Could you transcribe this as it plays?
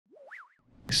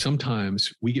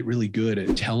Sometimes we get really good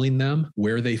at telling them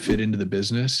where they fit into the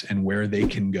business and where they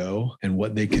can go and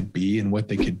what they could be and what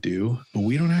they could do, but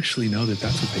we don't actually know that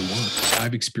that's what they want.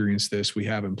 I've experienced this. We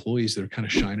have employees that are kind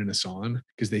of shining us on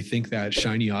because they think that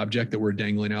shiny object that we're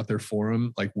dangling out there for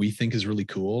them, like we think is really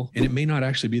cool. And it may not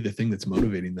actually be the thing that's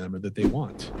motivating them or that they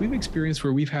want. We've experienced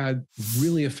where we've had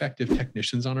really effective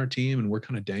technicians on our team and we're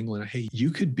kind of dangling, hey,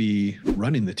 you could be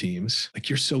running the teams. Like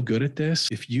you're so good at this.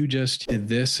 If you just did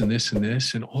this and this and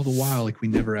this, and all the while, like we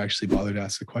never actually bothered to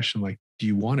ask the question, like, do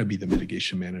you want to be the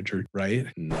mitigation manager? Right?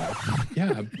 No.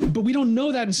 Yeah. But we don't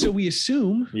know that. And so we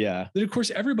assume that, of course,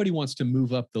 everybody wants to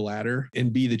move up the ladder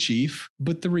and be the chief.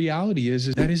 But the reality is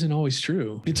that isn't always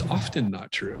true. It's often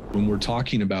not true. When we're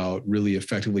talking about really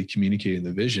effectively communicating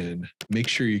the vision, make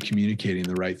sure you're communicating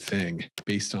the right thing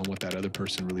based on what that other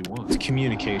person really wants. It's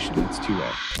communication. It's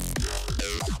two-way.